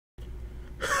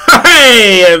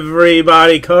Hey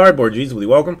everybody, Cardboard Jesus with you.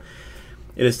 Welcome.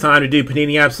 It is time to do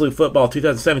Panini Absolute Football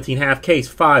 2017 half case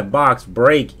 5-box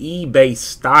break eBay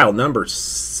style number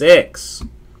 6.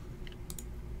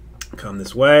 Come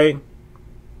this way.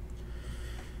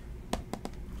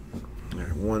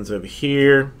 There, one's over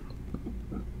here.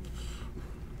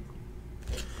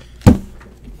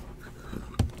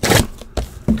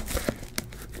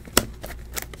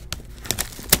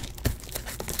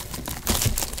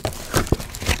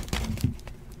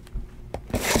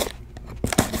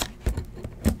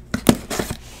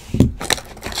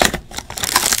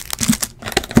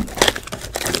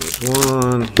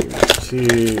 One,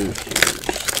 two,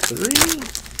 three.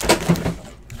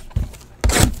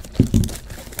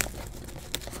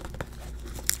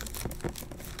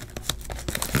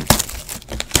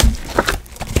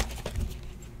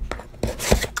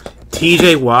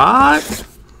 TJ Watt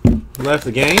left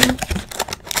the game.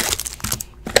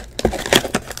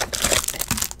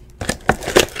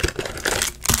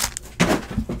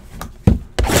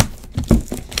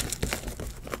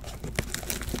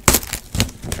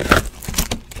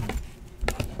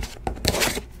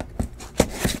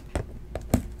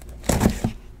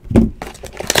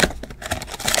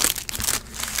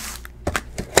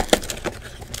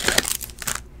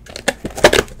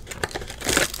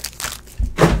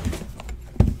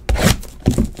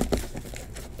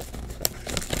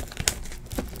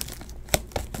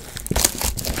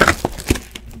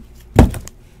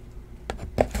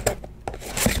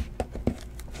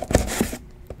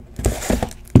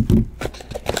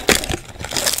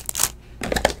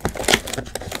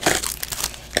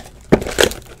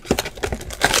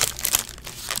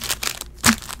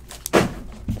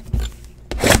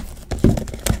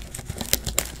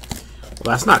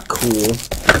 Well, that's not cool.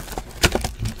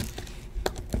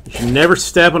 You should never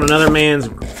step on another man's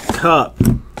cup.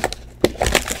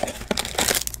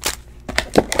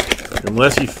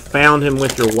 Unless you found him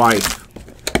with your wife.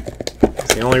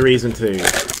 That's the only reason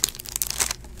to.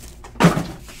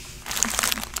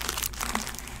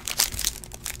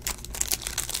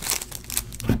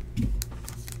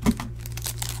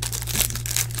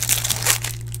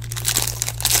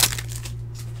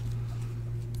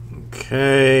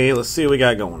 Okay, let's see what we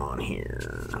got going on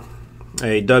here.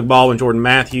 A Doug Baldwin, Jordan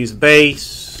Matthews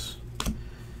base.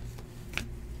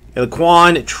 A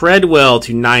Laquan Treadwell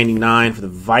to 99 for the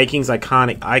Vikings.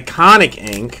 Iconic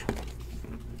ink.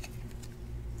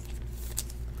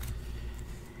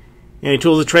 And he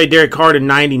tools to trade Derek Carr to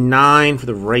 99 for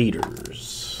the Raiders.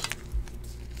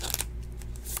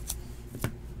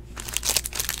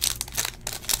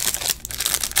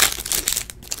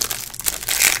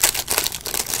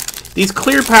 These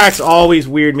clear packs always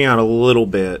weird me out a little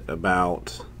bit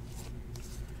about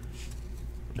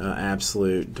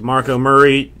Absolute. DeMarco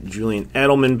Murray, Julian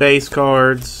Edelman base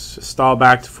cards.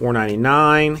 Stahlback to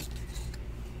 $4.99.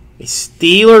 A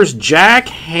Steelers Jack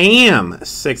Ham,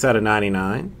 6 out of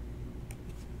 99.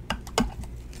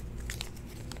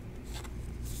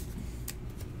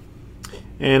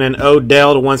 And an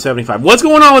Odell to 175. What's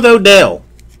going on with Odell?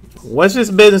 What's this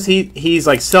business? He's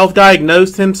like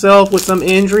self-diagnosed himself with some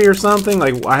injury or something.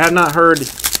 Like, I have not heard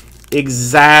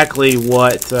exactly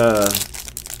what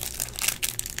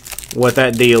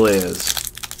that deal is.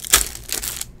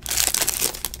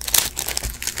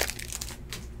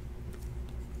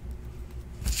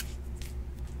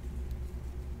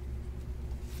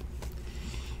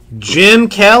 Jim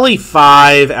Kelly,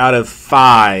 5 out of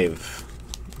 5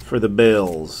 for the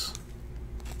Bills.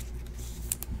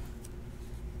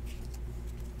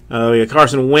 Oh, yeah,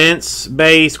 Carson Wentz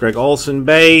base, Greg Olsen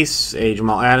base, A.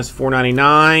 Jamal Adams,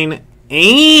 $4.99,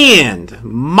 and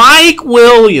Mike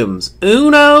Williams,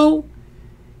 Uno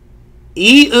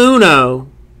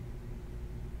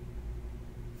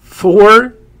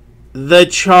for the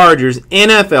Chargers.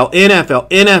 NFL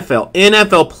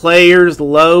players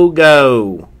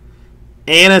logo,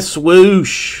 and a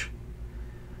swoosh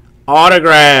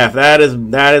autograph. That is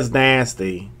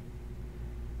nasty.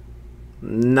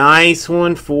 Nice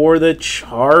one for the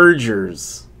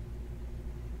Chargers.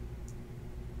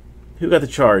 Who got the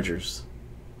Chargers?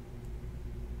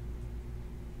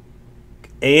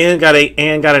 And got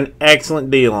an excellent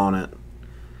deal on it.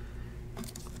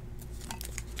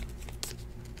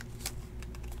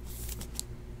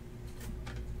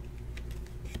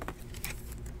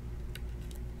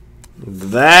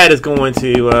 That is going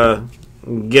to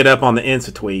get up on the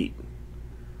Insta-tweet.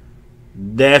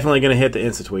 Definitely going to hit the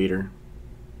Insta-tweeter.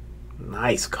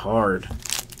 Nice card.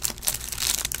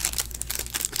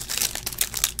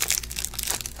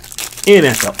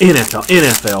 NFL.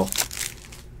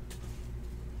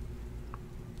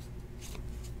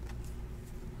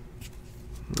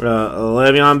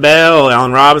 Le'Veon Bell,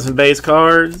 Allen Robinson base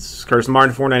cards. Kirsten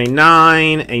Martin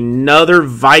 $4.99. Another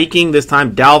Viking, this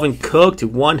time Dalvin Cook to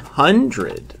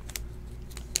 100.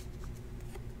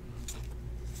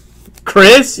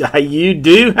 Chris, you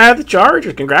do have the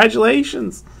Chargers.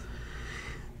 Congratulations.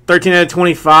 13 out of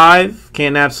 25.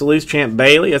 Canton Absolutes, Champ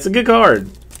Bailey. That's a good card.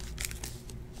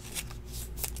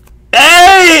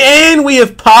 Hey, and we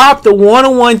have popped the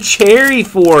 101 cherry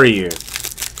for you.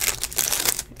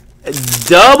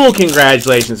 Double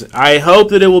congratulations. I hope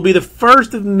that it will be the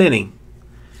first of many.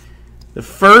 The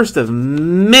first of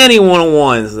many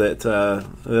 101s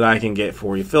that I can get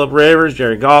for you. Phillip Rivers,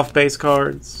 Jerry Goff base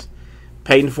cards.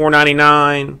 Peyton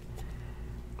 $4.99.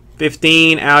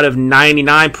 15 out of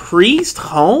 99. Priest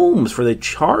Holmes for the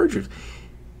Chargers.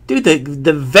 Dude,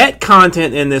 the vet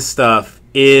content in this stuff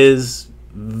is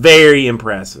very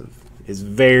impressive. It's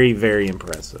very, very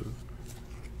impressive.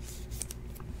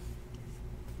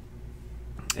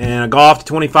 And a Goff to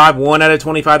 25. 1 out of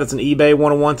 25. That's an eBay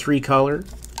 101 3-color.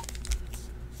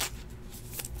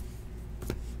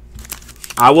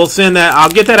 I will send that. I'll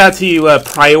get that out to you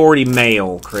priority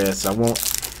mail, Chris. I won't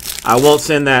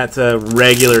send that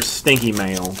regular stinky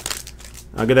mail.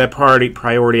 I'll get that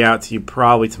priority out to you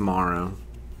probably tomorrow.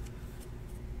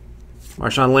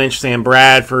 Marshawn Lynch, Sam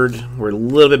Bradford. We're a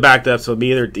little bit backed up, so it'll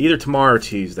be either tomorrow or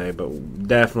Tuesday, but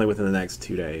definitely within the next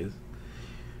 2 days.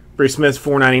 Bruce Smith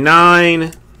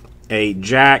 $4.99. A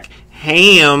Jack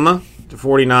Ham to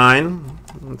 49.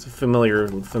 That's a familiar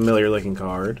looking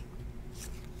card.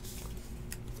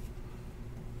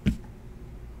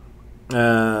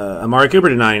 Amari Cooper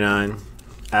to 99.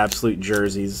 Absolute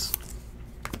jerseys.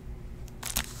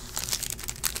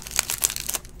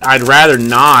 I'd rather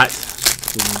not.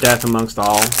 Death amongst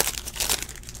all.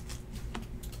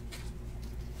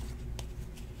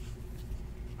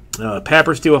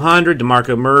 Peppers to 100.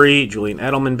 DeMarco Murray, Julian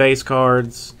Edelman base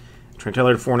cards. Trent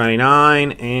Taylor to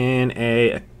 4.99, and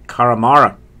a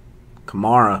Kamara to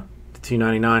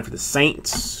 2.99 for the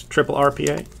Saints. Triple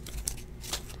RPA.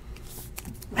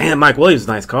 Man, Mike Williams is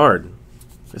a nice card.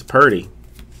 It's Purdy.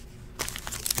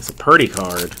 It's a Purdy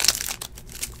card.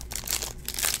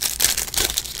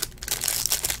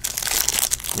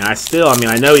 And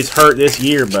I know he's hurt this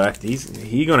year, but he's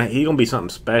gonna be something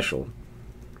special.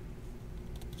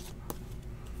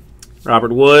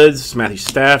 Robert Woods, Matthew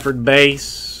Stafford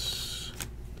base.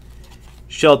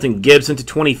 Shelton Gibson to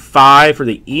 25 for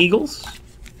the Eagles.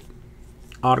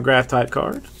 Autograph type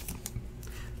card.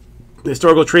 The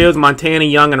historical trios, Montana,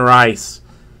 Young, and Rice.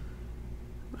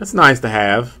 That's nice to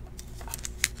have.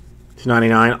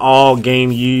 $2.99. All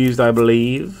game used, I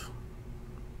believe.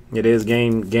 It is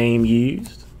game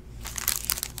used.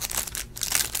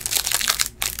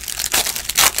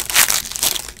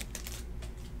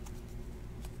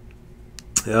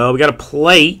 We got a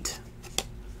plate.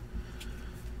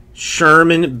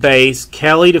 Sherman base.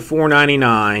 Kelly to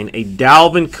 $4.99. A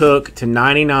Dalvin Cook to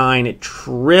 99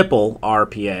 triple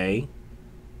RPA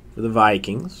for the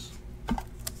Vikings.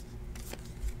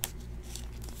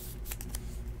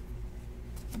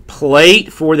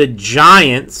 Plate for the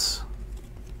Giants.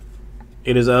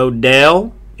 It is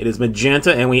Odell. It is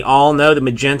magenta, and we all know that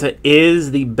magenta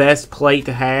is the best plate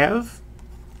to have.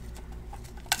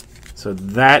 So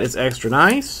that is extra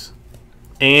nice.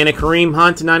 And a Kareem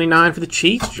Hunt to 99 for the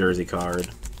Chiefs jersey card.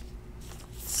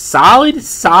 Solid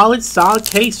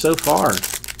case so far.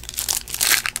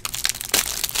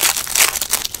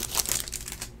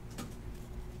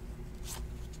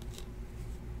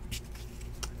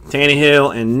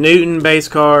 Tannehill and Newton base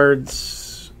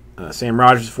cards. Sam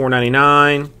Rogers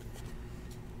 $4.99.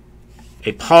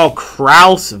 A Paul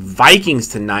Krause Vikings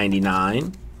to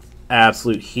 99.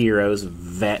 Absolute Heroes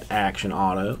vet action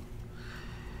auto.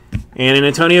 And an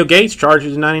Antonio Gates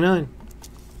Chargers to 99.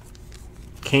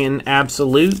 Canton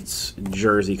Absolutes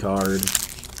jersey card.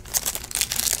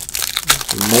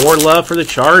 More love for the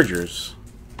Chargers.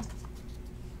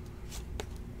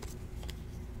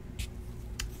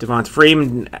 Devonta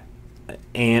Freeman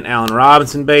and Allen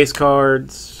Robinson base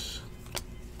cards.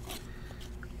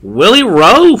 Willie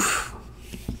Roaf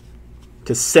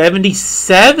to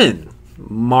 77.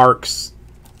 Marks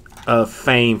of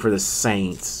fame for the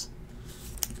Saints.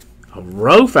 A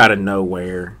Roaf out of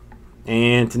nowhere.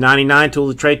 And to 99,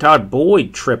 Tools of Trey Todd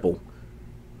Boyd triple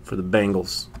for the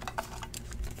Bengals.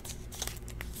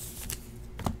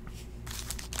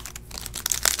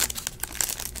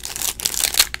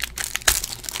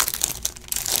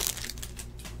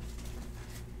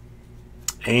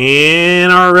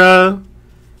 And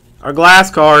our glass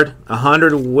card,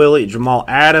 100 Willie Jamal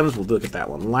Adams. We'll look at that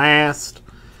one last.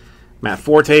 Matt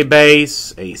Forte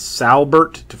base, a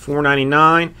Salbert to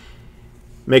 $4.99.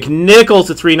 McNichols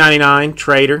to 399,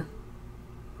 trader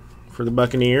for the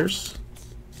Buccaneers.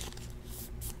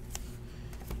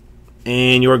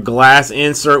 And your glass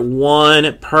insert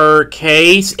 1 per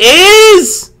case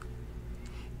is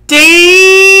Dan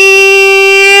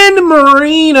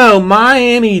Marino,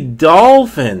 Miami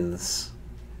Dolphins.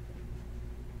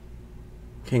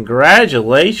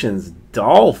 Congratulations,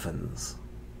 Dolphins.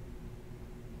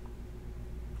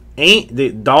 The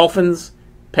Dolphins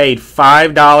paid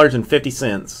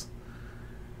 $5.50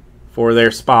 for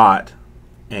their spot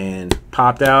and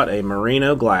popped out a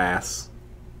Marino glass.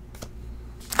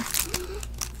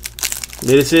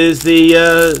 This is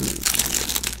the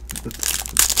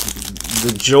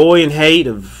joy and hate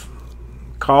of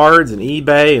cards and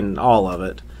eBay and all of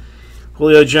it.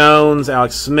 Julio Jones,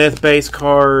 Alex Smith base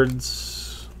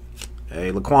cards,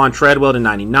 a Laquan Treadwell to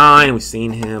 99. We've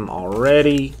seen him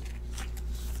already.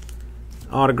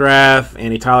 Autograph,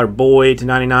 Andy Tyler Boyd to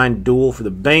 99, dual for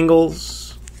the Bengals.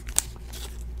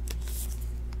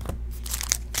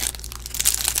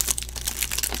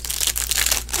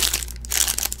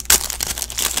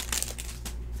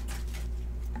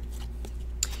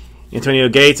 Antonio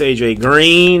Gates, AJ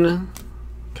Green,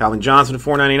 Calvin Johnson to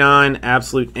 499,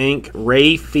 Absolute Ink,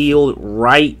 Rayfield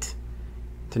Wright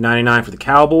to 99 for the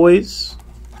Cowboys.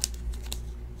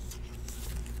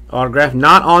 Autograph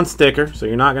not on sticker, so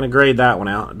you're not going to grade that one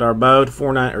out.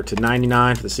 Darboh to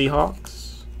 99 for the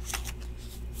Seahawks.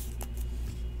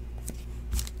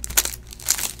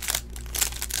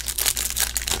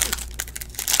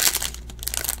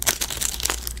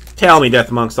 Tell me, Death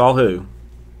Amongst All, who?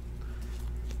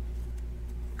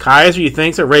 Kaiser, you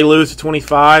think so? Ray Lewis to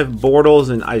 25, Bortles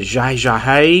and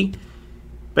Ajayi.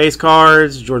 Base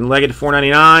cards, Jordan Leggett to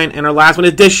 499. And our last one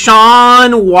is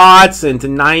Deshaun Watson to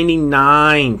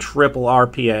 99, triple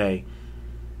RPA.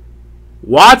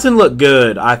 Watson looked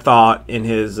good, I thought, in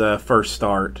his first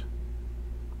start.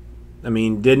 I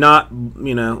mean, did not,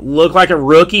 look like a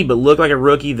rookie, but looked like a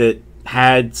rookie that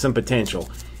had some potential.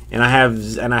 And I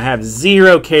have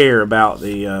zero care about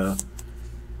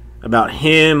about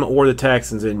him or the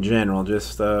Texans in general,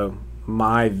 just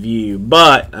my view.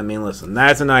 But I mean, listen,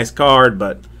 that's a nice card,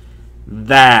 but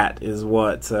that is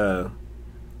what we're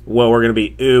going to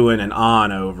be oohing and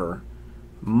on over.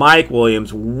 Mike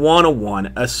Williams,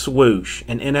 101, a swoosh,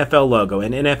 an NFL logo,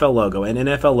 an NFL logo, an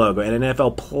NFL logo, an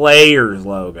NFL players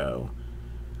logo.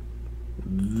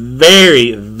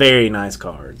 Very, very nice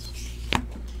cards.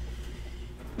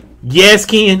 Yes,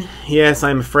 Ken. Yes,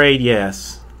 I'm afraid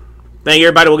yes. Thank you,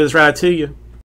 everybody. We'll get this right out to you.